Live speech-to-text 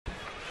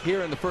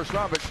here in the first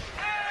round. But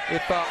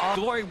if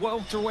Glory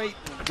welterweight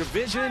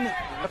division,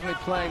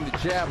 definitely playing the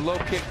jab low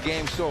kick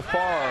game so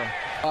far.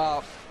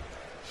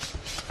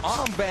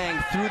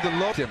 Bang through the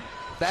low.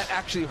 That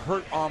actually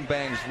hurt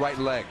Bang's right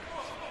leg.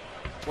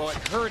 well, it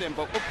hurt him,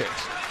 but okay.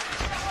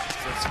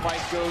 As the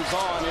fight goes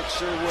on, it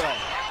sure will.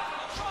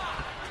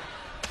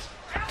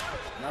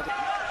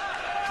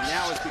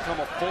 Now it's become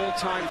a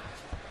full-time.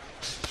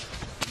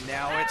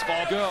 Now it's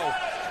ball go.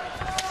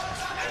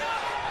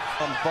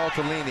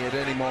 Valtellini at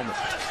any moment.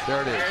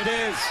 There it is. There it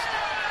is.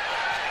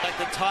 Like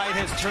the tide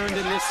has turned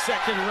in this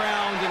second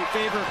round in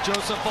favor of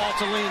Joseph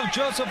Valtellini.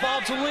 Joseph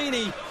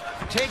Valtellini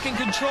taking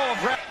control of.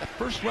 The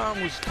first round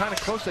was kind of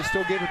close. I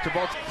still gave it to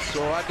Valtellini.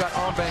 So I've got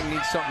Bang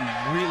needs something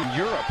really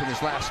Europe in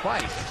his last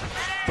fight.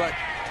 But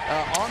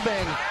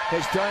Bang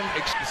has done.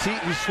 See,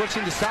 he's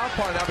switching to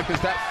southpaw now because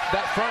that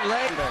front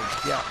leg.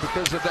 Yeah,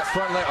 because of that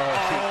front leg.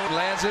 He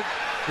lands it.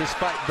 This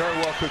fight very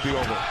well could be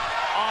over.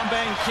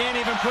 Bang can't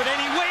even put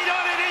any weight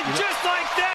on it, and just like that.